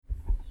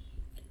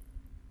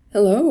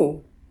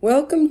Hello,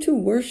 welcome to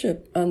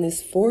worship on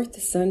this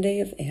fourth Sunday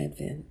of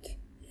Advent.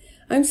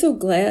 I'm so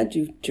glad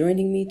you're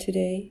joining me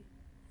today.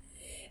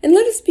 And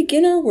let us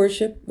begin our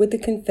worship with the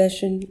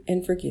confession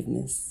and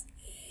forgiveness.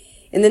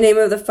 In the name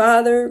of the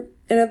Father,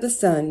 and of the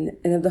Son,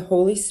 and of the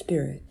Holy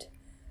Spirit.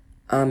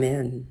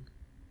 Amen.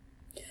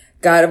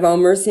 God of all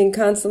mercy and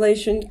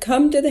consolation,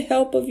 come to the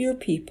help of your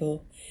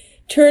people,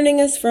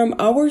 turning us from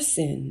our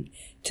sin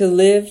to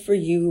live for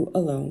you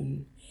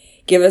alone.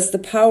 Give us the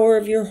power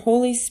of your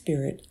Holy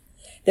Spirit,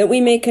 that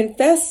we may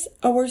confess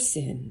our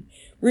sin,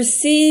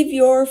 receive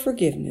your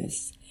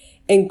forgiveness,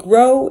 and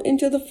grow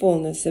into the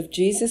fullness of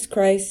Jesus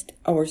Christ,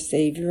 our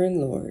Savior and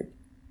Lord.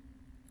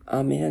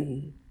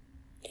 Amen.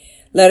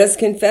 Let us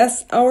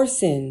confess our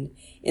sin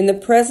in the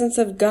presence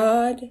of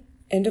God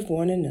and of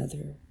one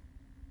another.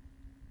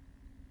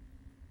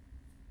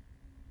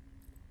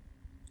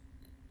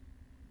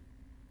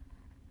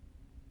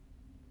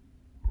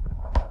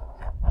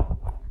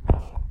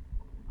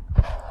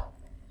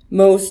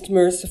 Most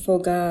merciful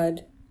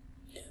God,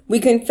 we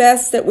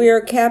confess that we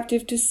are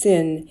captive to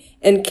sin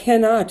and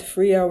cannot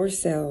free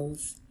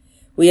ourselves.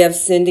 We have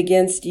sinned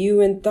against you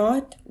in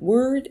thought,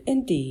 word,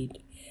 and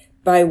deed,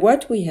 by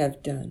what we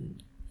have done,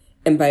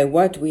 and by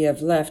what we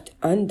have left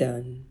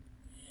undone.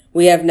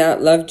 We have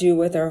not loved you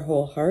with our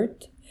whole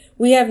heart.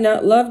 We have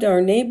not loved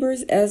our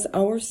neighbors as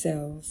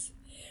ourselves.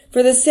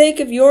 For the sake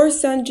of your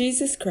Son,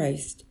 Jesus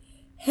Christ,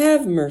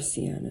 have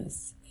mercy on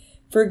us.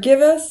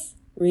 Forgive us,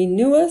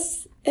 renew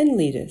us, and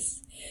lead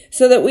us,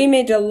 so that we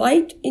may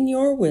delight in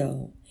your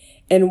will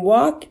and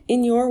walk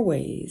in your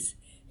ways,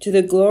 to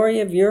the glory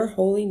of your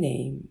holy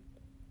name.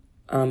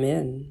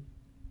 Amen.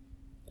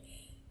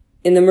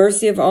 In the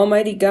mercy of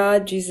Almighty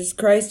God, Jesus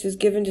Christ was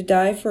given to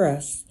die for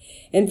us,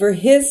 and for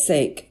his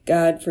sake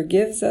God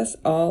forgives us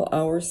all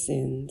our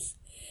sins.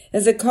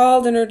 As a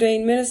called and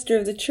ordained minister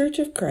of the Church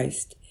of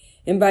Christ,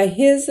 and by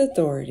his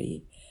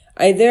authority,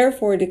 I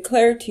therefore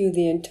declare to you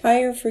the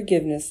entire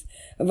forgiveness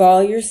of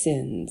all your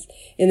sins,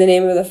 in the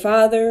name of the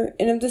Father,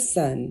 and of the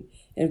Son,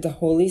 and of the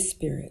Holy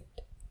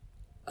Spirit.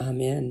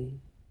 Amen.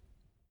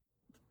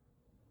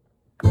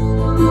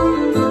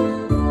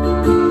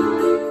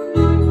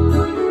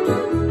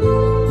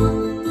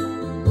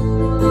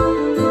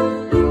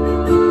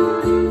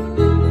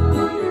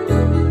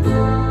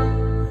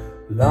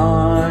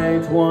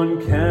 Light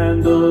one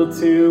candle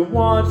to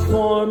watch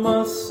for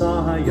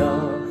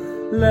Messiah.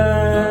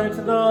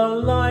 Let the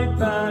light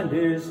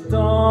banish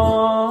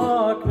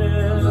darkness.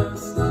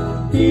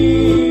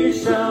 He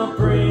shall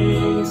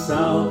bring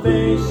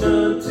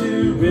salvation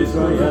to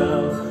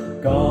Israel.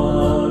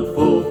 God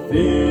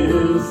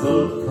fulfills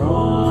the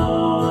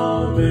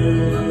promise.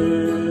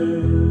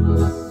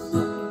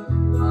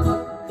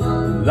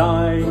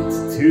 Light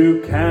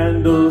two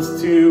candles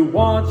to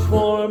watch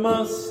for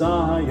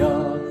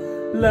Messiah.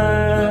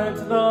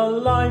 Let the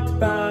light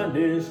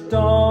banish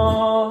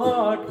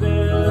darkness.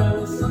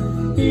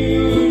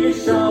 He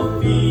shall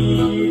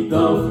feed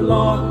the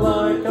flock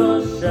like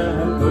a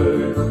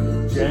shepherd,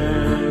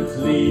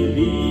 gently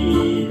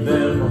lead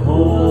them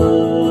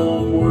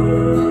homeward.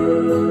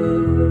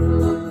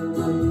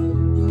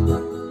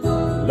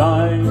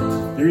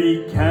 Light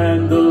three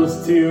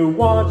candles to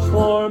watch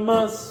for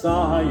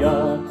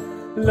Messiah.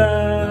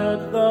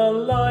 Let the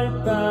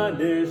light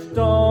banish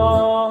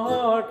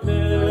darkness.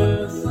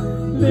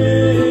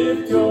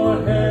 Lift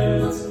your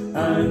heads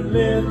and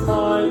lift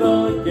high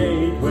the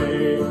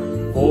gateway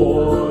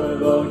for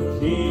the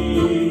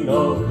King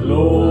of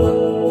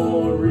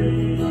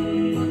glory.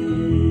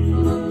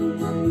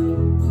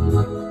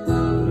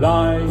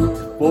 Light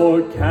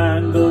four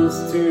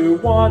candles to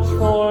watch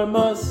for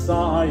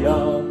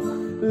Messiah.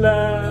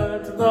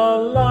 Let the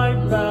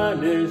light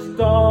banish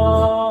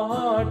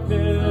darkness.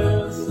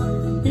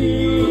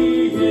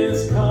 He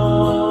is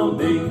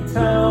coming,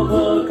 tell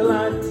the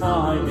glad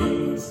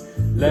tidings.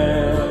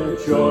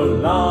 Let your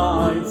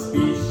lights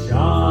be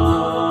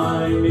shining.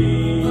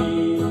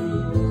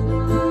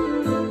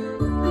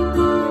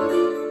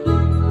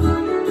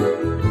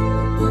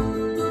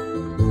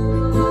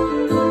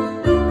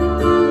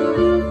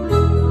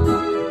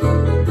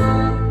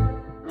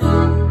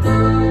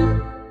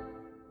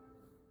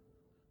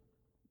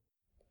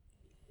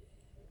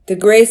 The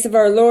grace of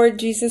our Lord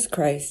Jesus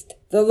Christ,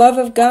 the love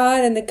of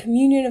God, and the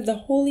communion of the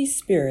Holy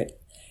Spirit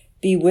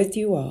be with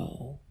you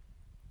all.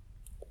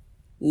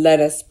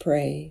 Let us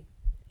pray.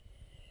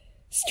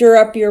 Stir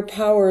up your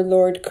power,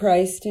 Lord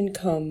Christ, and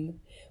come.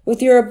 With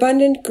your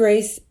abundant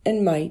grace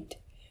and might,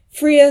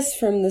 free us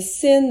from the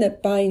sin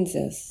that binds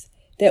us,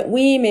 that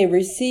we may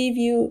receive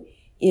you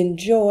in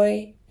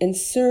joy and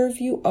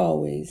serve you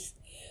always.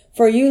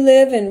 For you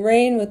live and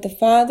reign with the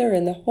Father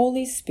and the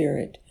Holy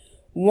Spirit,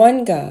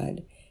 one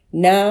God,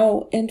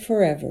 now and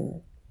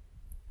forever.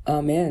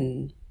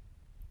 Amen.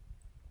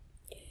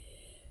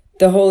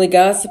 The Holy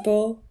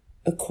Gospel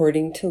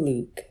according to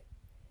Luke.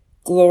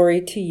 Glory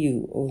to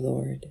you, O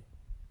Lord.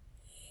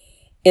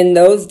 In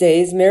those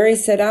days Mary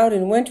set out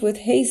and went with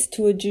haste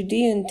to a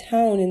Judean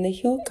town in the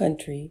hill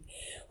country,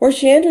 where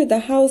she entered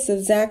the house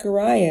of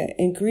Zachariah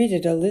and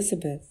greeted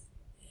Elizabeth.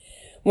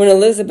 When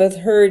Elizabeth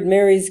heard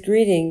Mary's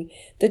greeting,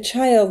 the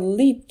child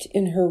leaped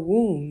in her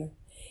womb.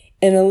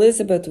 And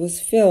Elizabeth was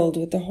filled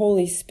with the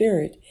Holy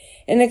Spirit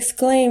and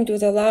exclaimed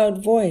with a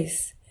loud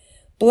voice,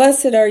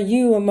 "Blessed are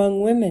you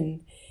among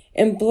women,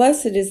 and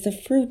blessed is the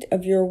fruit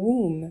of your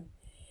womb.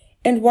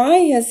 And why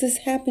has this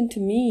happened to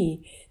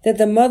me, that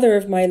the mother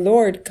of my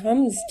Lord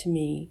comes to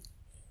me?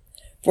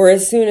 For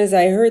as soon as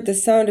I heard the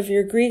sound of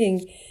your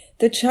greeting,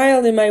 the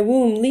child in my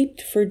womb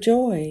leaped for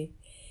joy.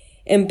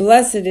 And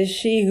blessed is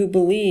she who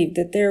believed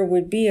that there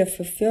would be a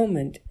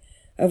fulfillment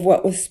of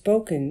what was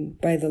spoken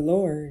by the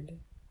Lord."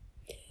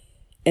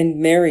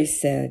 And Mary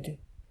said,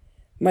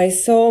 "My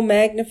soul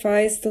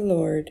magnifies the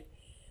Lord,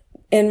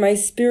 and my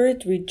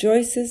spirit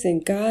rejoices in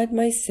God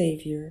my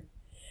Savior,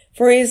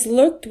 for he has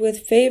looked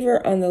with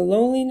favor on the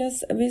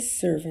lowliness of his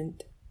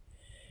servant.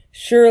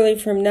 Surely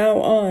from now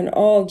on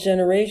all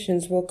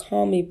generations will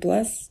call me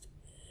blessed,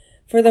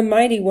 for the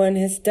Mighty One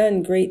has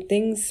done great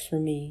things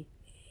for me,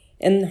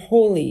 and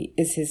holy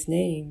is his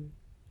name.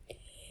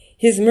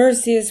 His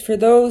mercy is for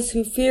those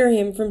who fear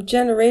him from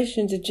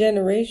generation to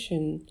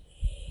generation.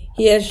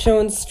 He has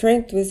shown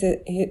strength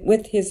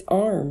with his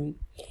arm.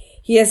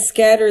 He has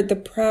scattered the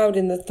proud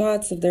in the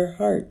thoughts of their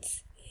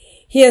hearts.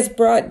 He has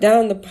brought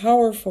down the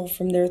powerful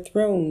from their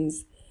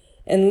thrones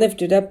and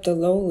lifted up the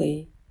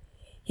lowly.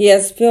 He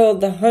has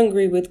filled the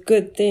hungry with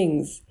good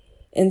things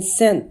and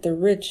sent the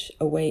rich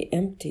away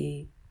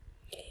empty.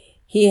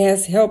 He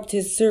has helped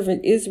his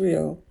servant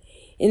Israel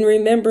in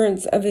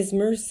remembrance of his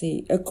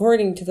mercy,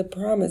 according to the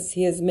promise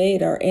he has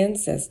made our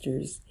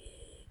ancestors,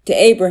 to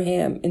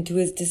Abraham and to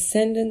his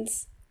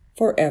descendants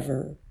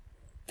forever.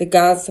 The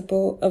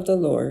gospel of the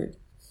Lord.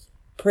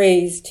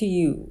 Praise to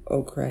you,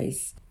 O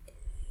Christ.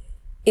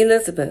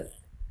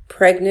 Elizabeth,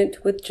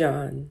 pregnant with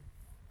John.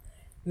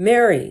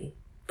 Mary,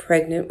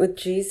 pregnant with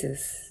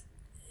Jesus.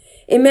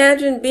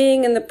 Imagine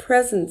being in the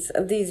presence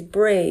of these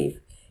brave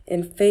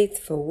and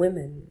faithful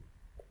women.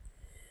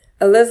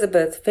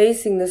 Elizabeth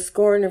facing the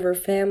scorn of her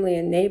family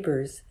and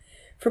neighbors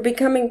for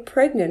becoming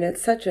pregnant at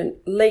such a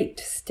late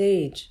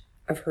stage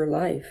of her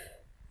life.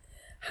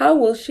 How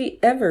will she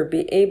ever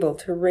be able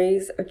to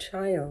raise a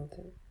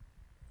child?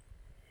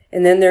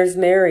 And then there's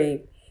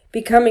Mary,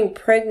 becoming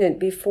pregnant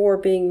before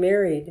being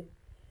married.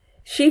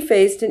 She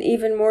faced an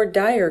even more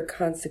dire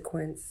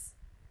consequence.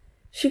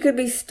 She could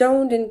be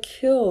stoned and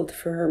killed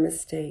for her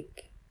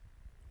mistake.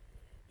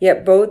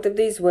 Yet both of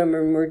these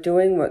women were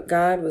doing what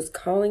God was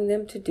calling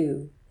them to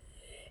do,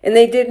 and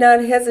they did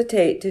not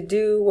hesitate to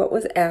do what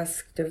was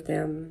asked of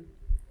them.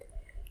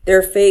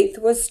 Their faith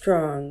was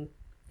strong,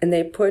 and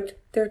they put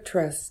their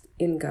trust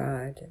in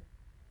God.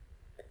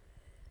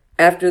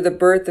 After the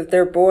birth of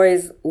their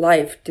boys,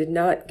 life did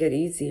not get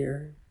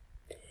easier.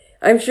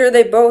 I'm sure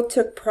they both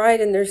took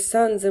pride in their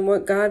sons and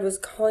what God was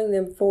calling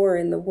them for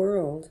in the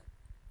world.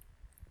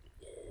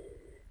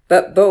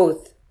 But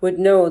both would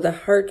know the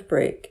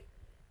heartbreak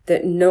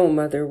that no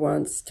mother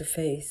wants to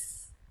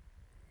face.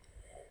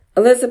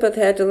 Elizabeth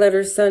had to let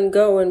her son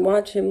go and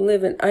watch him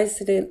live an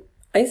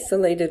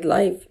isolated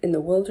life in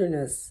the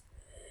wilderness,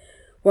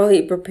 while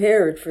he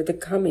prepared for the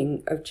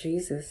coming of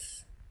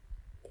Jesus.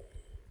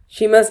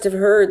 She must have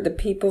heard the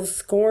people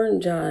scorn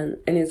John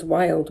and his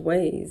wild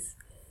ways.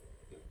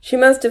 She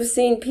must have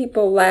seen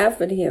people laugh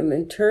at him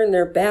and turn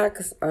their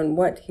backs on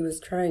what he was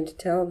trying to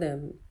tell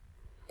them.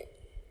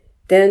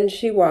 Then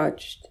she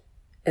watched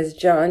as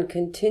John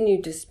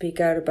continued to speak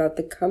out about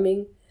the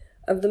coming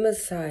of the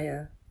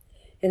Messiah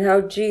and how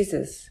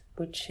Jesus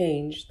would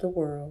change the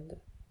world.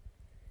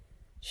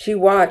 She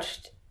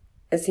watched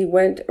as he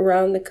went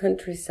around the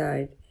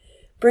countryside,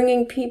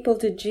 bringing people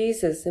to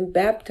Jesus and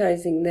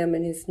baptizing them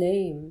in his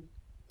name.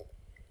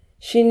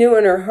 She knew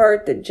in her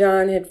heart that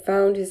John had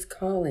found his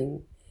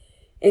calling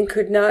and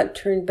could not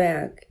turn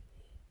back,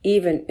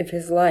 even if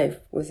his life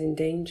was in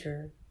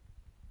danger.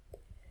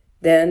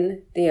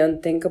 Then the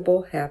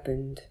unthinkable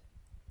happened.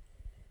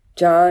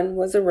 John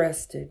was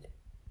arrested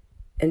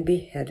and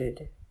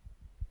beheaded.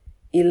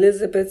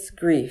 Elizabeth's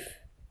grief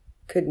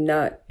could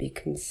not be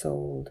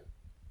consoled.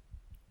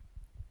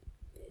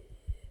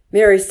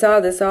 Mary saw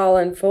this all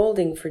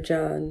unfolding for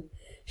John.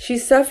 She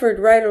suffered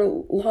right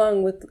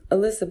along with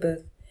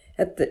Elizabeth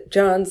at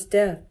John's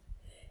death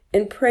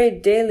and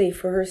prayed daily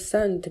for her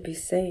son to be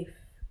safe.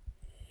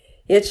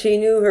 Yet she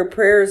knew her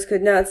prayers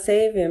could not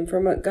save him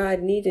from what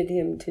God needed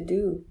him to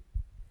do.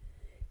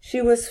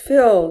 She was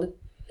filled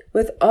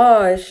with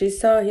awe as she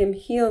saw him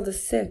heal the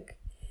sick,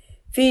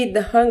 feed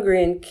the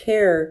hungry, and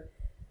care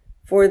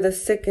for the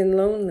sick and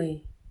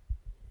lonely.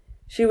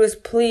 She was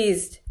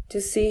pleased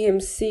to see him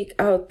seek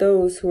out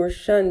those who were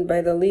shunned by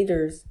the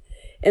leaders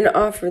and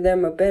offer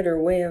them a better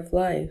way of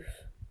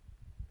life.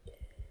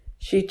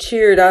 She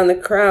cheered on the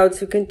crowds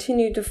who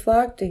continued to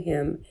flock to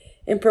him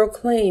and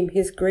proclaim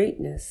his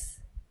greatness.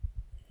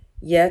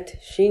 Yet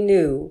she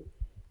knew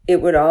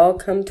it would all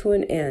come to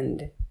an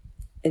end,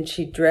 and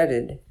she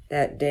dreaded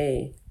that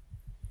day.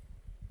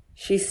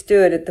 She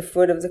stood at the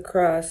foot of the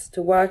cross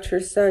to watch her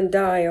son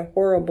die a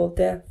horrible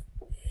death.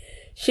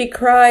 She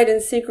cried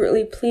and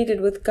secretly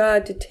pleaded with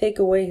God to take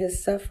away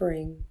his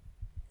suffering.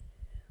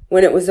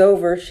 When it was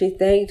over, she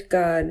thanked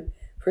God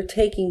for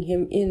taking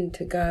him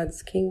into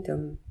God's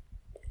kingdom.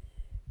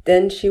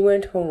 Then she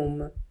went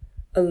home,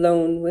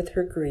 alone with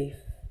her grief.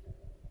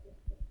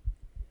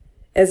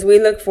 As we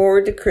look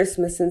forward to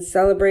Christmas and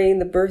celebrating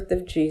the birth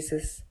of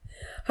Jesus,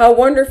 how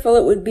wonderful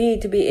it would be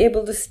to be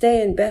able to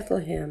stay in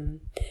Bethlehem,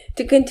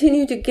 to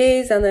continue to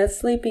gaze on that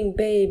sleeping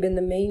babe in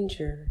the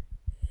manger.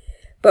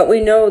 But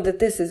we know that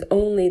this is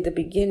only the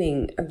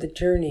beginning of the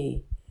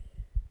journey.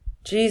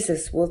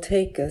 Jesus will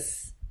take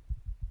us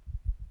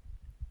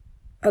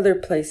other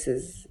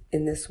places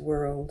in this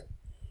world.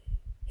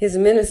 His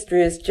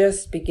ministry is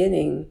just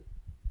beginning,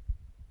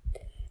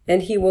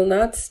 and he will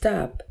not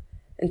stop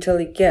until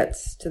he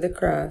gets to the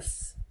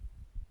cross.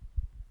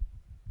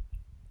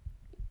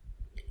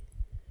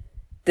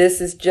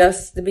 This is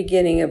just the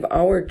beginning of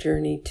our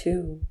journey,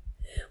 too.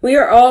 We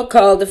are all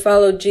called to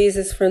follow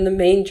Jesus from the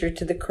manger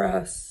to the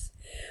cross.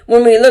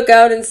 When we look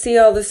out and see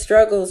all the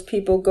struggles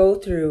people go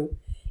through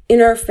in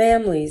our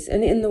families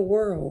and in the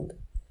world,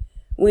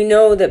 we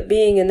know that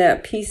being in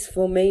that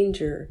peaceful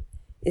manger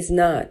is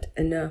not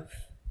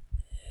enough.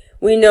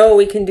 We know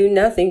we can do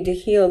nothing to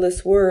heal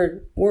this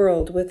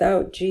world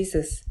without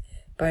Jesus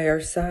by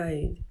our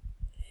side.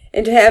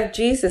 And to have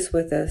Jesus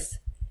with us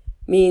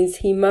means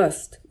he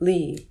must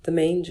leave the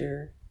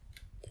manger.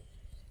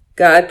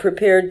 God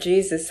prepared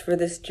Jesus for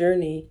this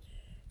journey.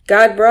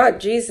 God brought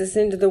Jesus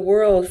into the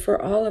world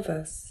for all of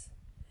us.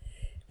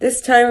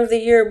 This time of the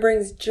year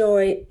brings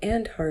joy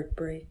and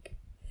heartbreak.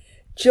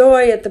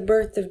 Joy at the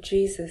birth of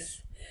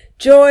Jesus.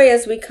 Joy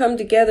as we come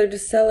together to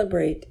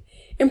celebrate,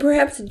 and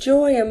perhaps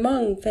joy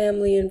among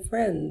family and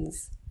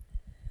friends.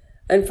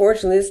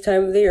 Unfortunately, this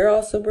time of the year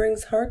also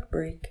brings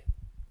heartbreak.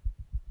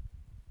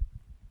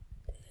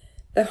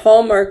 The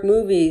Hallmark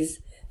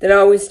movies that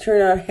always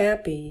turn out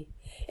happy,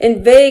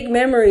 and vague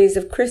memories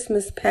of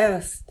Christmas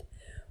past,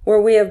 where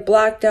we have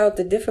blocked out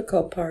the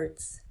difficult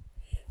parts,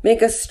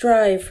 make us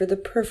strive for the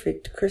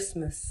perfect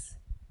Christmas,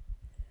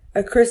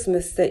 a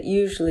Christmas that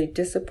usually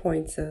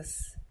disappoints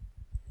us.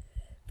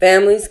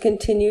 Families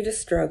continue to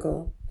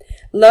struggle.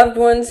 Loved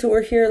ones who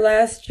were here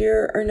last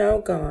year are now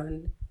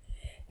gone.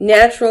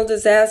 Natural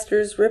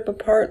disasters rip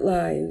apart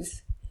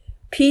lives.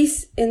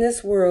 Peace in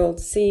this world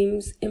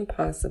seems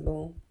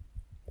impossible.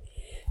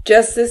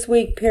 Just this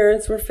week,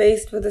 parents were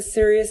faced with a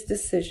serious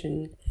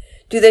decision.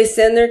 Do they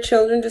send their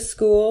children to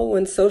school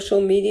when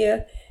social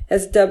media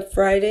has dubbed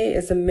Friday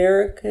as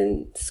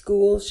American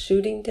School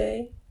Shooting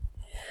Day?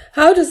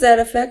 How does that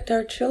affect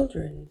our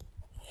children?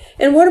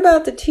 And what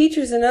about the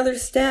teachers and other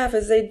staff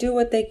as they do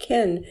what they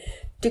can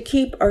to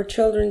keep our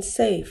children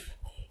safe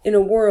in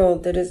a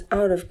world that is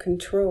out of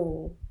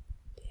control?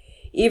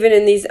 Even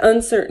in these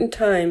uncertain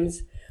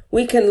times,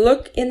 we can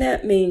look in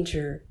that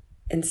manger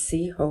and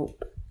see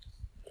hope.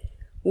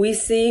 We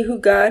see who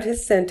God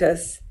has sent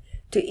us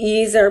to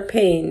ease our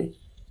pain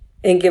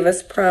and give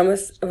us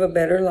promise of a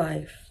better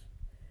life.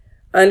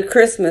 On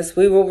Christmas,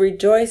 we will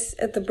rejoice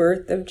at the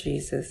birth of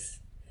Jesus.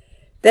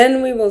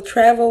 Then we will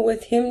travel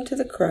with him to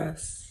the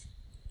cross.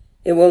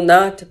 It will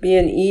not be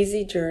an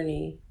easy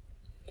journey,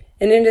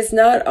 and it is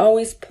not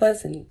always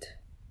pleasant,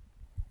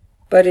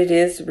 but it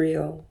is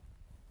real.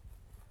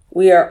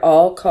 We are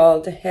all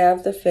called to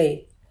have the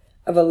faith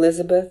of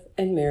Elizabeth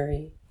and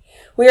Mary.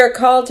 We are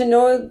called to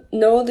know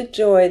the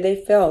joy they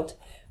felt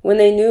when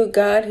they knew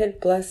God had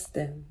blessed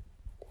them.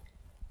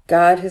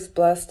 God has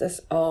blessed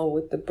us all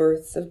with the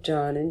births of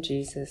John and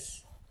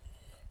Jesus.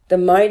 The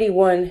Mighty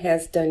One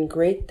has done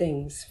great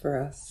things for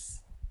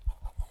us.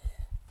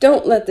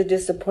 Don't let the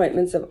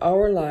disappointments of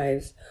our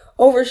lives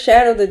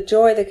overshadow the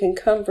joy that can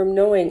come from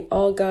knowing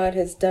all God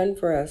has done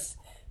for us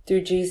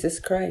through Jesus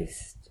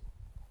Christ.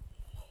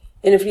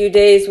 In a few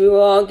days, we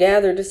will all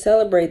gather to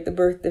celebrate the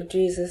birth of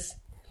Jesus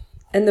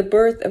and the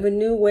birth of a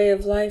new way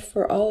of life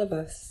for all of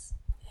us.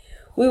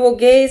 We will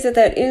gaze at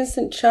that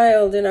innocent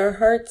child, and our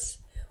hearts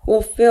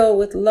will fill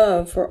with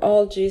love for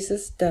all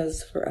Jesus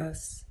does for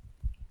us.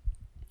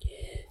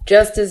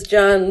 Just as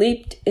John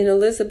leaped in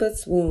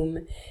Elizabeth's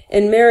womb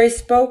and Mary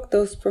spoke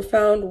those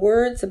profound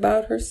words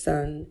about her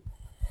son,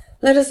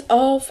 let us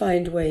all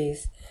find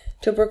ways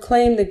to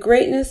proclaim the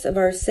greatness of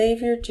our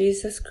Savior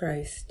Jesus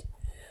Christ,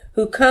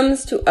 who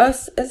comes to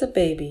us as a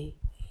baby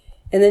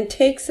and then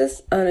takes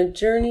us on a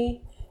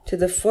journey to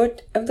the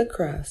foot of the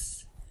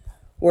cross,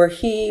 where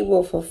he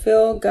will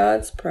fulfill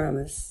God's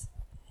promise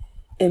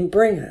and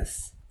bring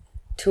us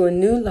to a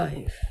new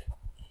life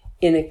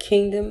in a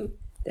kingdom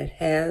that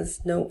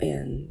has no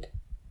end.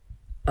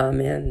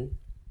 Amen.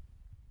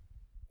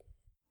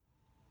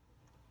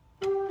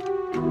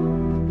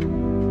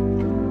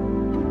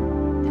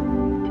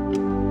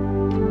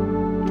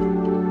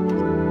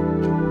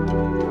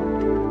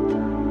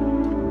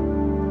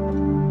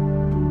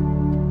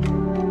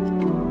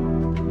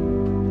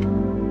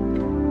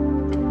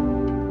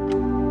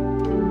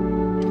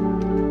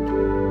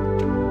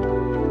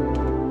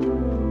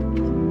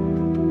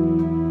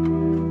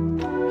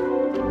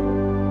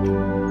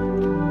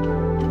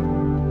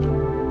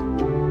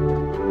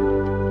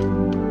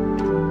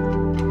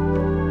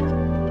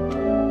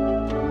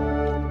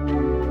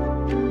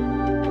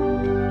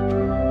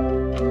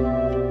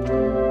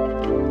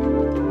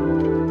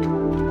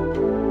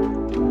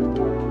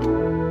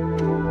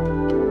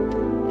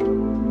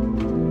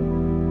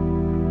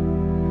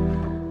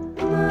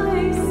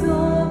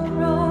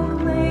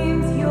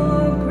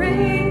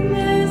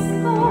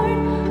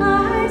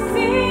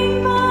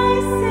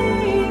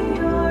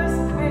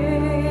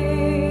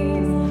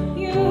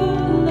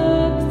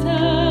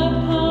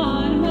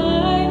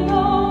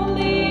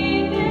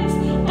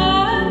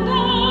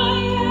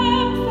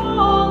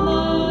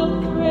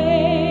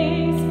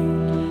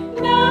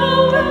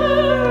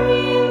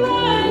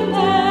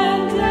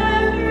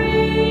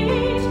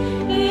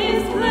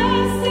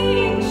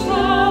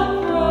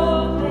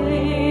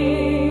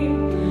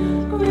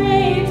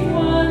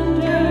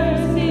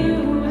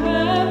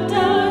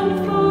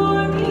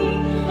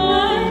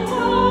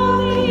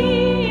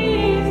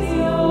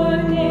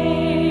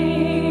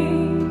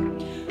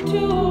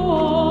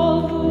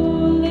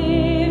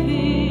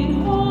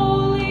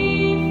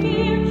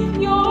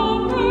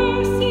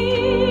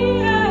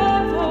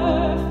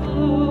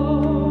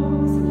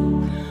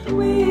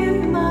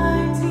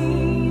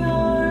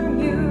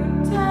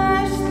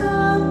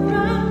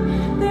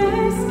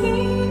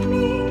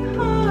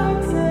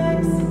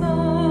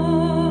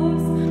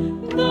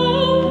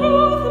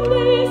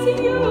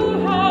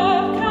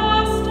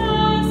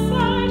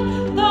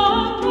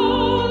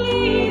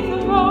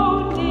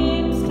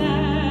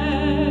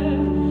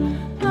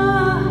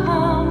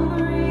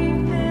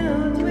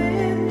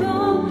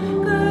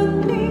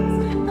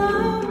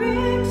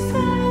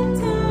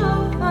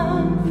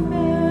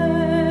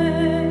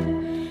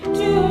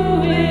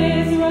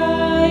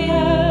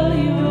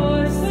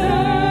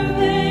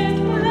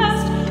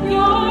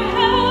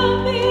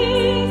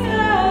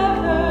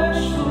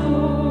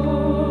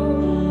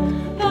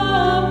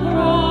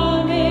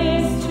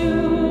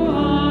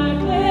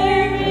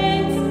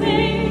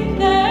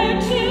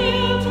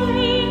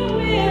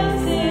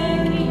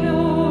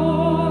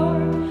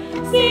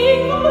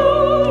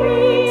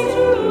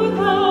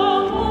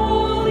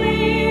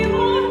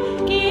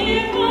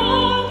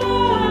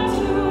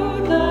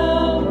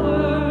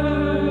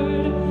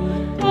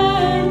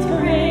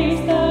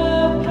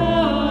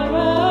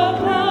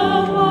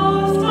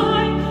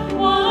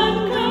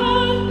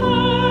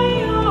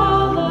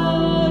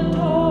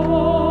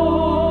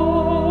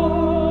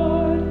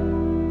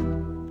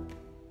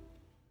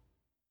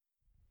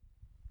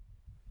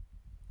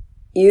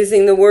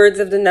 Using the words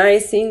of the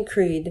Nicene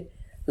Creed,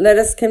 let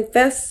us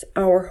confess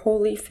our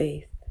holy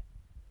faith.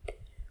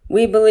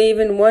 We believe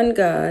in one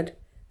God,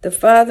 the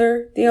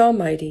Father, the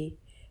Almighty,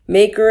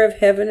 maker of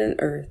heaven and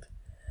earth,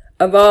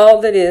 of all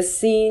that is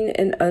seen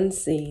and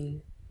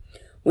unseen.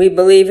 We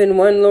believe in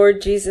one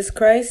Lord Jesus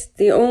Christ,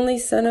 the only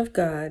Son of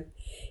God,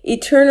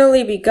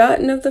 eternally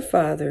begotten of the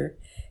Father,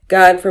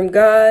 God from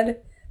God,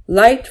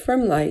 light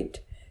from light,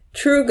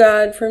 true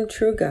God from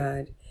true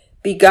God,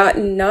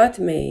 begotten, not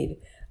made,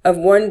 of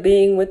one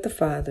being with the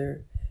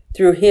Father.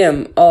 Through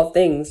him all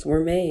things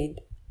were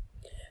made.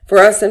 For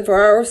us and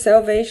for our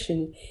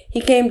salvation,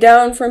 he came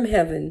down from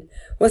heaven,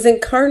 was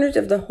incarnate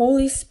of the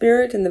Holy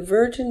Spirit and the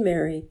Virgin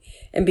Mary,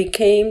 and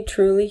became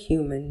truly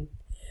human.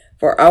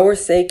 For our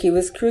sake he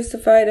was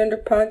crucified under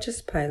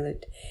Pontius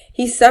Pilate.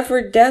 He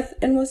suffered death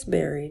and was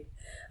buried.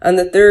 On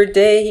the third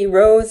day he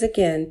rose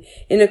again,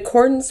 in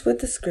accordance with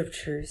the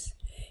Scriptures.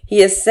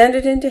 He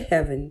ascended into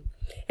heaven,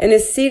 and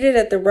is seated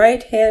at the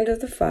right hand of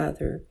the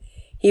Father.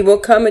 He will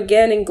come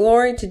again in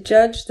glory to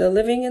judge the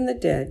living and the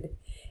dead,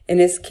 and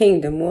his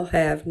kingdom will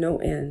have no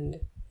end.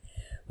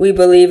 We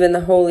believe in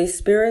the Holy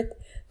Spirit,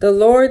 the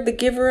Lord, the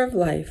giver of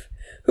life,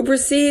 who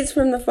proceeds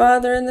from the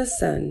Father and the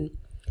Son,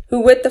 who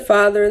with the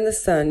Father and the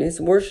Son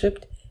is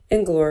worshipped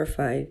and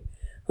glorified,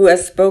 who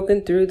has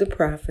spoken through the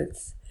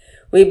prophets.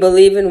 We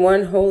believe in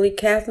one holy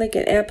Catholic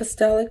and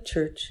Apostolic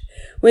Church.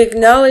 We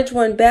acknowledge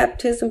one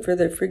baptism for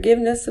the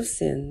forgiveness of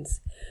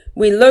sins.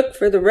 We look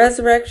for the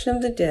resurrection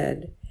of the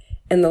dead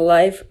and the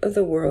life of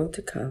the world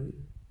to come.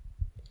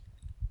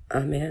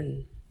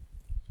 Amen.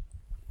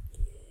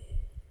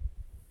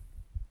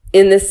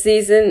 In the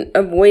season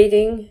of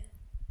waiting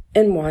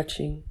and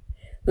watching,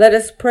 let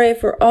us pray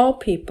for all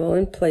people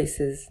and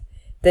places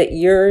that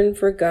yearn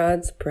for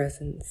God's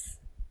presence.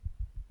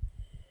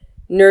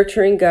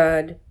 Nurturing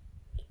God,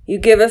 you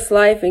give us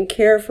life and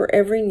care for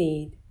every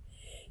need.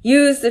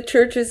 Use the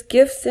Church's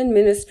gifts and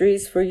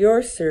ministries for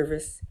your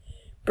service,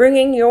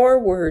 bringing your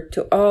word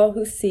to all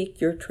who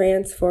seek your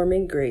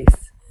transforming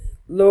grace.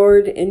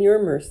 Lord, in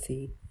your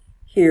mercy,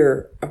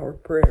 hear our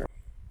prayer.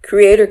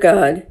 Creator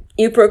God,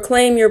 you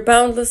proclaim your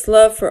boundless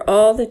love for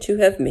all that you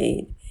have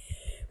made.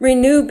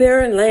 Renew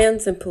barren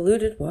lands and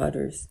polluted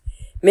waters.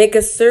 Make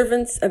us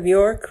servants of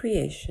your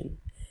creation.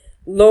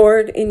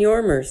 Lord, in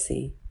your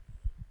mercy,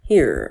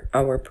 hear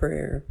our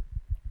prayer.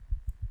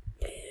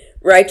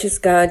 Righteous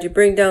God, you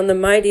bring down the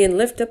mighty and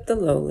lift up the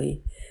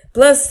lowly.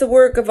 Bless the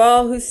work of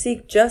all who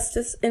seek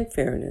justice and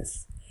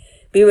fairness.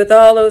 Be with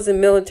all those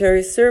in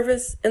military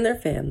service and their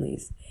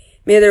families.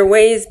 May their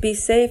ways be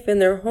safe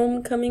and their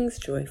homecomings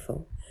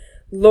joyful.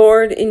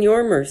 Lord, in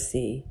your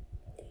mercy,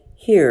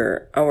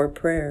 hear our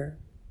prayer.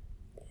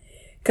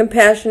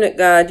 Compassionate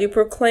God, you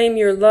proclaim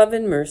your love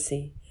and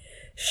mercy.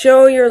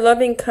 Show your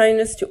loving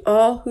kindness to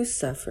all who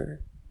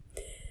suffer,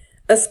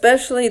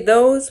 especially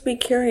those we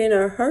carry in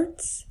our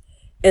hearts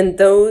and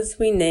those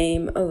we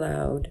name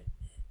aloud.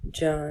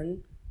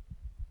 John.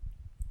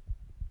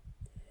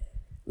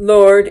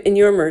 Lord, in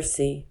your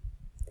mercy,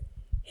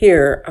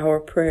 hear our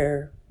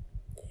prayer.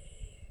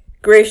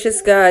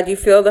 Gracious God, you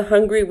fill the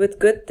hungry with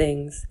good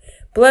things.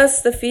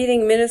 Bless the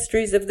feeding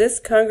ministries of this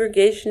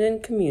congregation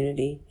and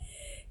community.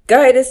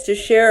 Guide us to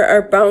share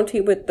our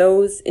bounty with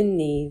those in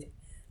need.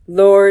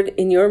 Lord,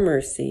 in your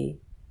mercy,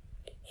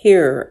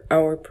 hear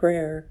our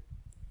prayer.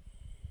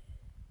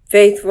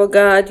 Faithful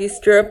God, you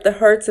stir up the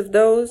hearts of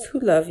those who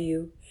love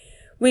you.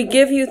 We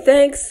give you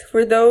thanks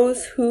for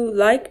those who,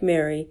 like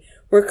Mary,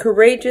 were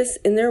courageous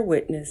in their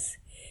witness.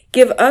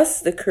 Give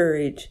us the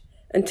courage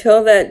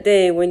until that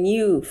day when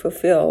you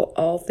fulfill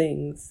all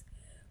things.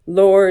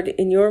 Lord,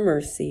 in your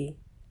mercy,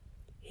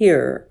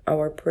 hear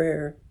our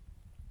prayer.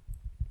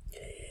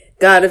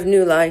 God of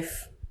new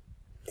life,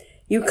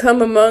 you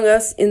come among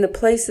us in the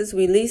places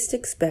we least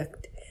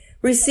expect.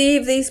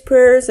 Receive these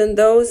prayers and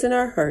those in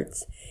our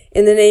hearts,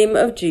 in the name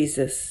of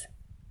Jesus.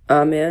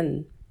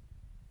 Amen.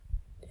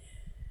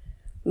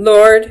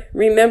 Lord,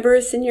 remember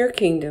us in your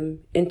kingdom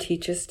and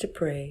teach us to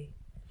pray.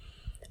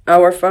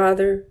 Our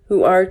Father,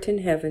 who art in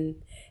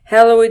heaven,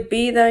 hallowed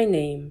be thy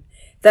name.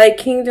 Thy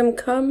kingdom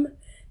come,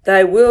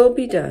 thy will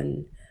be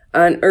done,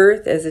 on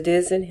earth as it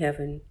is in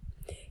heaven.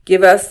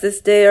 Give us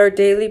this day our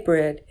daily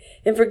bread,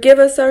 and forgive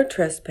us our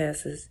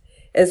trespasses,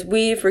 as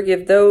we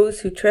forgive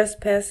those who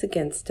trespass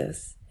against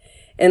us.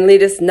 And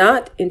lead us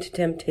not into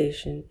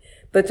temptation,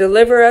 but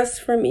deliver us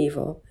from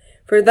evil.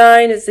 For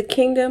thine is the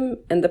kingdom,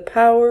 and the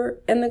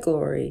power, and the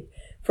glory,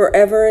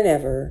 forever and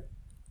ever.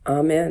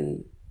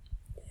 Amen.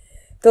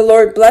 The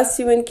Lord bless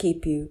you and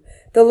keep you.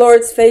 The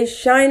Lord's face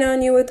shine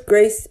on you with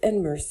grace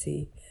and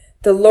mercy.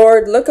 The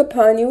Lord look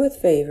upon you with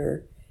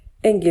favor,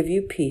 and give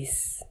you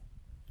peace.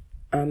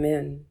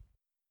 Amen.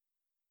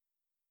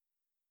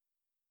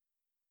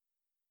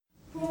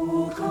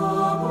 O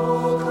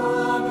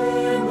come,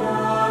 Emmanuel,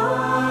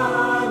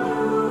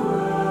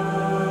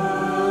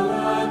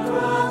 and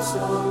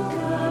ransom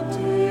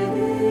captive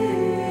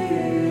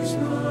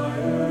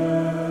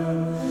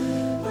Israel,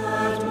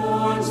 that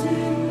mourns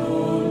in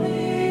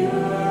lonely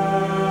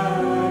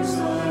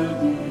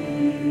exile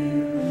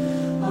near,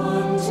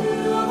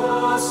 until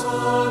the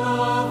sun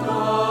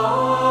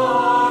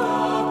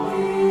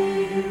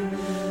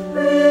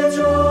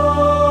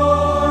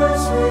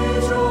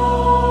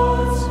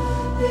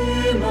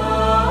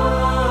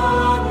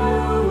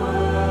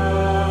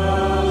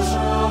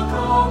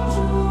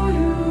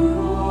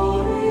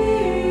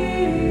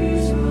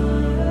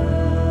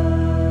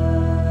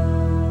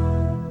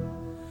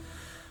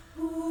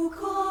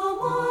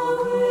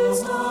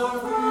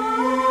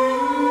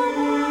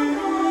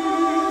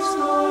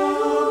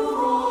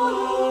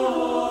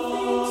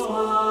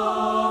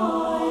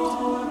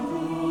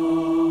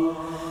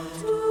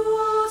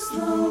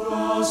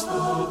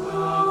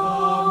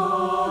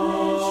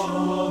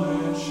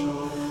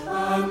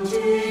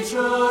teach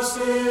us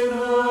in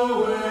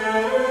her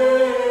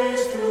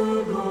ways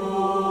to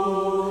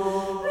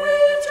go.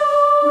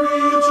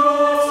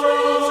 Rejoice,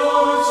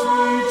 rejoice,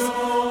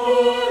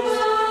 rejoice,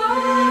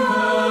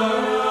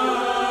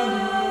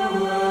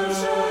 Emmanuel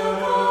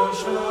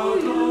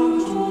shall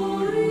come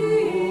to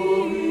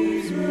you,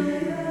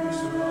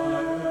 Israel.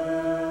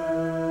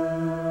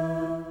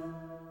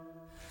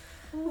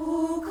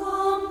 O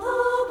come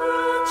the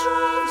branch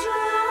of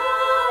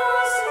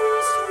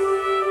Jesse's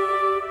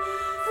tree,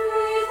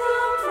 free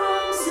them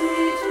from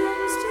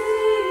Satan's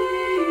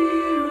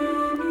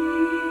tyranny,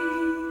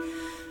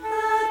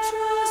 that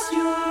trust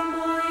your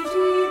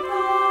mighty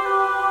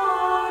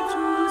power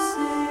to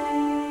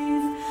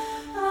save,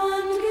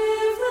 and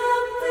give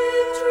them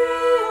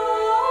victory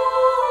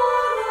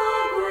o'er the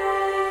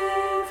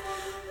grave.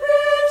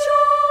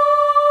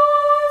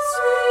 Rejoice,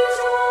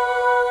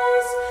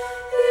 rejoice,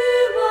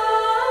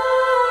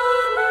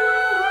 Emmanuel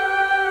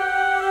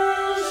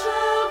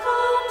shall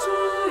come to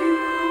you,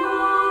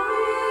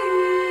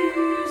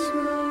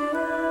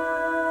 Israel.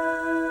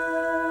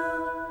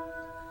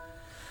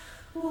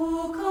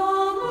 O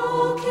come,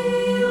 O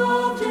King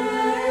of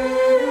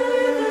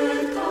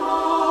David,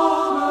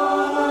 come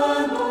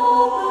and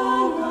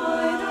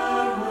open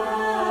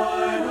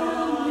wide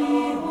and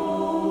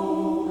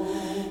behold.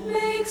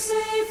 Make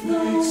safe the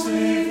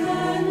way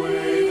that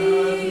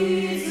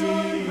leads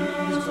on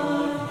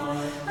high,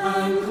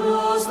 and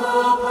close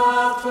the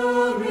path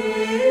to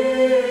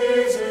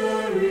misery.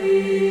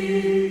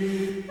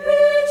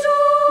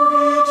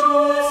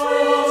 Rejoice,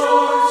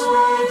 rejoice,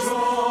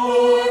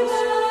 rejoice,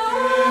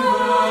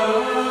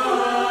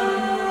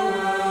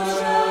 Emmanuel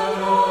shall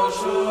come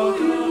to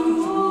you,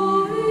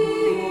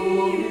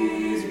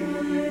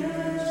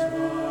 Israel.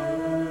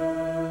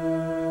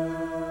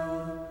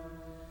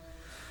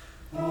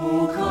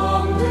 O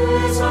come,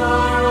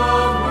 desire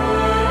of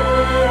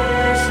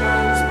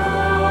nations,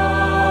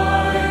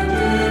 bind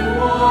in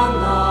one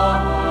the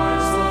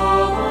hearts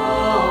of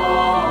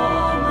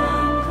all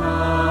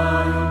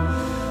mankind.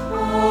 O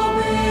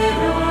bid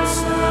us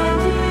and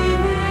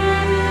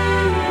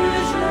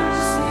division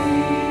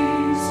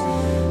cease,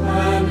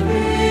 and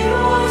be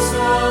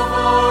yourself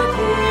our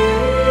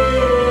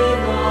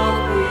King of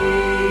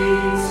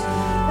peace.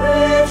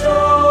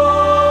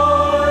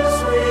 Rejoice,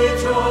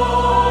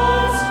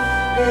 rejoice,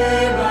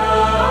 Emmanuel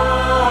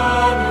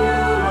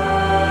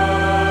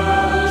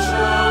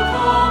shall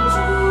come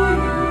to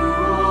you,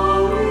 O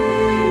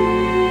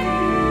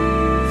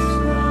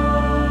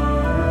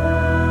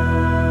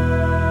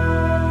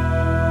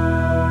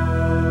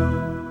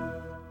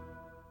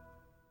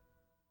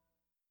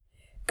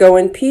Go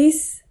in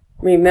peace,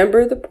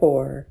 remember the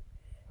poor.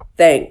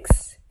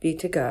 Thanks be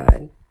to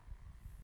God.